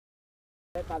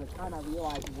By the time I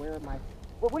realize where my...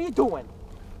 What are you doing?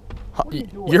 What are you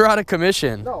doing? You're out of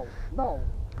commission. No.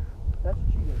 That's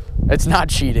cheating. It's not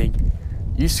cheating.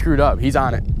 You screwed up. He's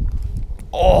on it.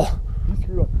 Oh. You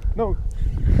screwed up. No.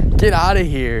 Get out of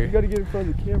here. You gotta get in front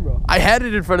of the camera. I had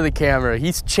it in front of the camera.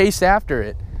 He's chased after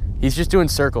it. He's just doing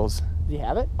circles. Does he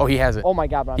have it? Oh, he has it. Oh my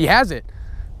God. He has it.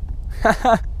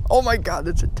 Oh my God,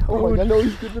 that's a toad. Oh my God, no,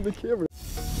 he's getting the camera.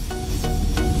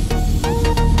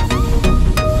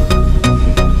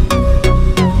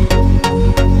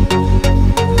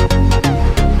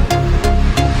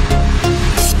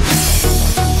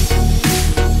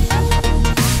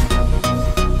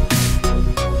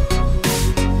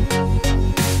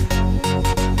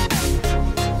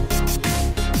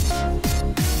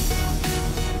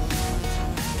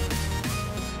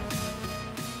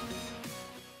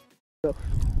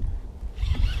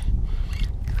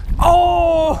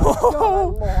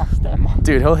 Oh! I lost him.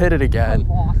 Dude, he'll hit it again.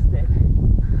 I lost it.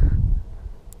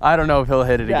 I don't know if he'll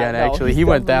hit it again, actually. He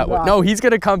went that way. not. No, he's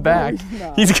going to come back.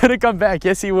 No, He's going to come back.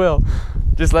 Yes, he will.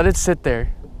 Just let it sit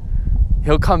there.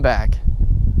 He'll come back.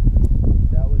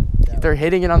 They're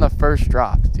hitting it on the first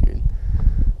drop, dude.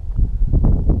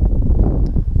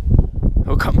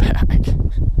 He'll come back.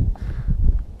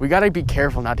 We got to be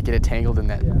careful not to get it tangled in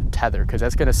that tether, because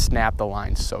that's going to snap the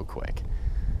line so quick.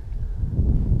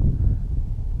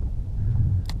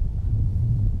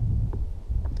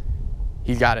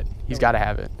 He's got it. He's got to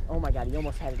have it. Oh my God, he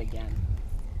almost had it again.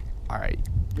 All right.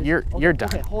 You're done.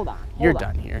 Okay, hold on. You're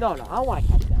done here. No, I don't want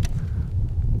to catch that.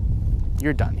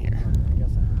 You're done here. I guess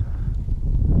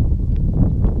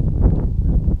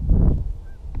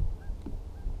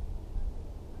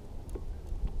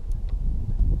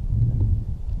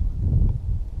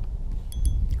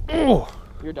Oh!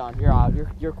 You're done. You're out.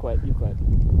 You're quit. You quit.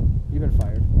 You've been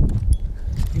fired.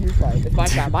 You're fired. It's my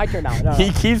turn. My turn now. No,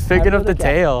 He keeps picking up the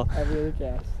tail. Every other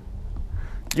cast.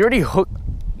 You already hooked.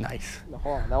 Nice. No,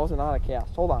 hold on. That wasn't on a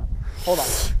cast. Hold on. Hold on.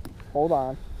 Hold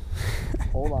on.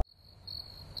 Hold on.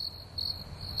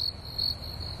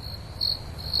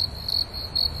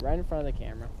 Right in front of the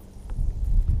camera.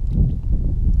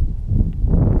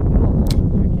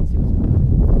 I can't see what's going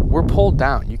on. We're pulled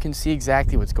down. You can see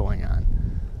exactly what's going on.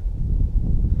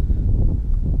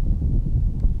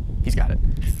 He's got it.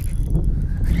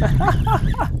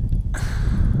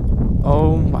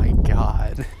 Oh my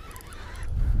God.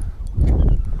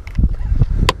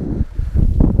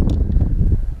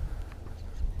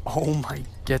 Oh my,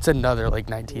 it's another like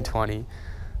 1920.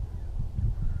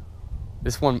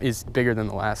 This one is bigger than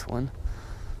the last one.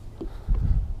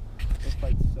 This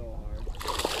fight's so hard.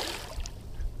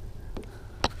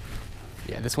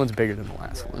 Yeah, this one's bigger than the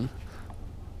last one.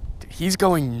 Dude, he's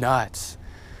going nuts.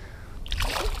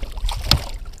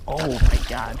 Oh my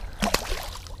God.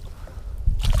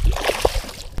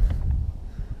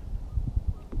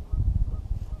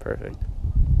 Perfect.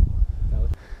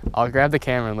 I'll grab the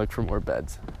camera and look for more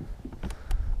beds.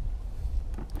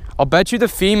 I'll bet you the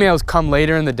females come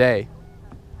later in the day.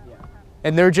 Yeah.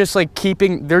 And they're just like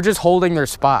they're just holding their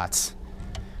spots.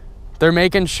 They're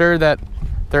making sure that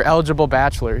they're eligible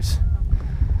bachelors.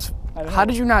 How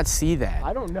did you not see that?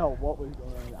 I don't know what was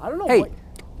going on. I don't know Hey,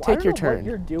 take your what turn.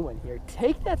 you're doing here.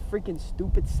 Take that freaking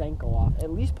stupid Senko off. At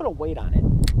least put a weight on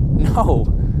it. No.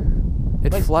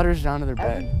 It Like, flutters down to their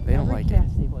bed. They don't like it.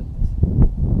 Cast like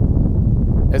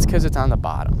this. It's because it's on the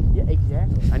bottom. Yeah,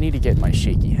 exactly. I need to get my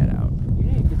shaky head out. You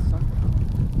need to get something.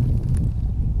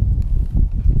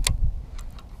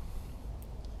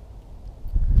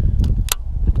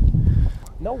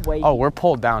 No way. Oh, we're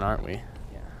pulled down, aren't we? Yeah.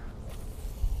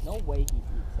 No way he beats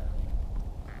that thing.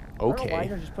 I don't know why you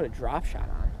don't just put a drop shot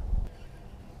on.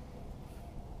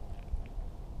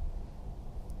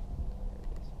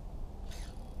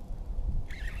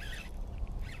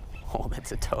 Oh,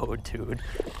 that's a toad, dude.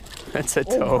 That's a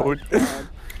toad.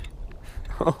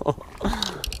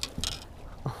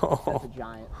 Oh That's a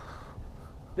giant.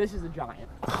 This is a giant.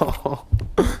 Oh.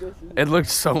 It looked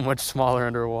so much smaller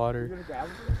underwater. You're gonna grab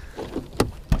it?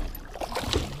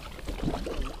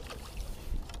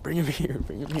 Bring him here,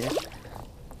 bring him here.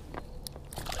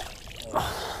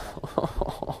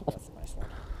 Oh, that's a nice one.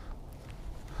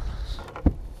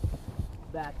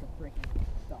 That's a freaking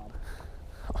stud.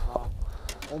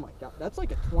 Oh my God, that's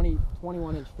like a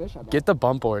 21 inch fish, I bet. Get the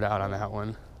bump board out on that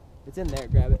one. It's in there,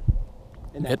 grab it.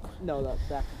 In that, It? no, the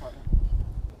back compartment.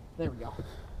 There we go.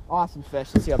 Awesome fish,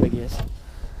 let's see how big he is.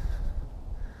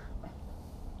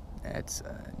 It's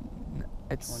 20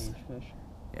 inch fish.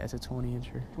 Yeah, it's a 20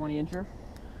 incher. 20 incher?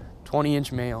 20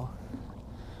 inch male.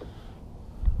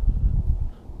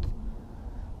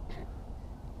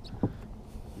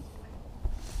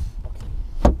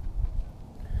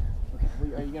 Okay,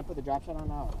 Are you gonna put the drop shot on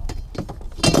now? Or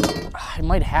no? I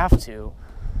might have to.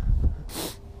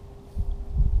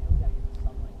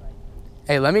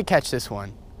 Hey, let me catch this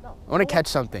one. No. I want to catch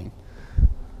something.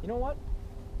 You know what?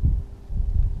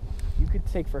 You could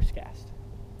take first cast.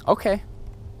 Okay.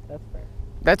 That's fair.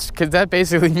 That's because that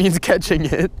basically means catching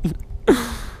it. You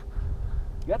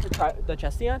got the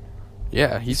chesty on?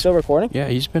 Yeah, He's still recording? Yeah,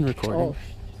 he's been recording. Oh,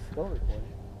 still recording.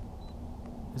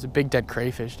 There's a big dead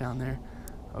crayfish down there.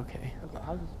 Okay.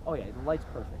 How's this? Oh yeah, the light's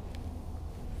perfect.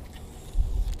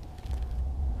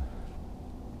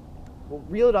 Well,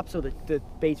 reel it up so that the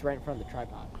bait's right in front of the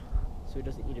tripod, so he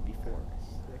doesn't eat it before.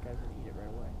 'Cause that guy's gonna eat it right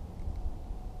away.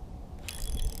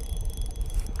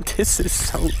 This is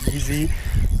so easy.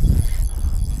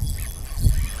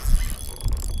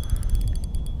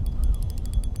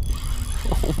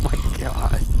 Oh my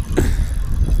god.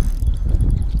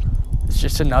 It's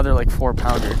just another like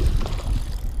 4-pounder.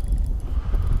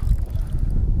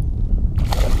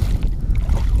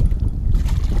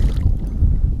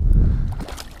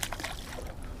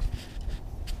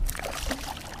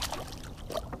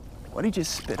 What did he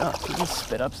just spit up? He just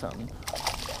spit up something.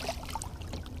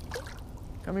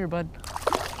 Come here, bud.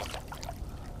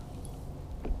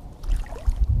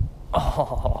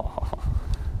 Oh.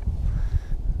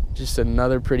 Just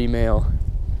another pretty male.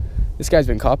 This guy's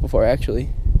been caught before, actually.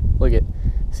 Look at,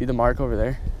 see the mark over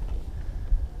there?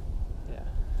 Yeah.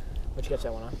 What'd you catch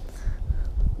that one on?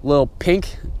 Little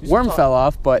pink worm fell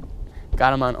off, but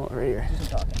got him on over here. Do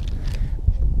some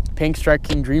talking. Pink Strike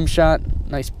King Dream Shot.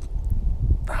 Nice.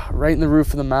 Right in the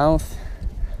roof of the mouth.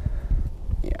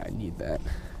 Yeah, I need that.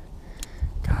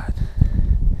 God.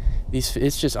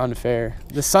 It's just unfair.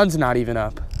 The sun's not even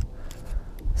up.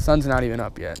 Sun's not even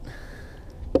up yet.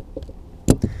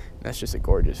 That's just a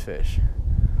gorgeous fish.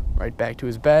 Right back to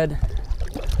his bed.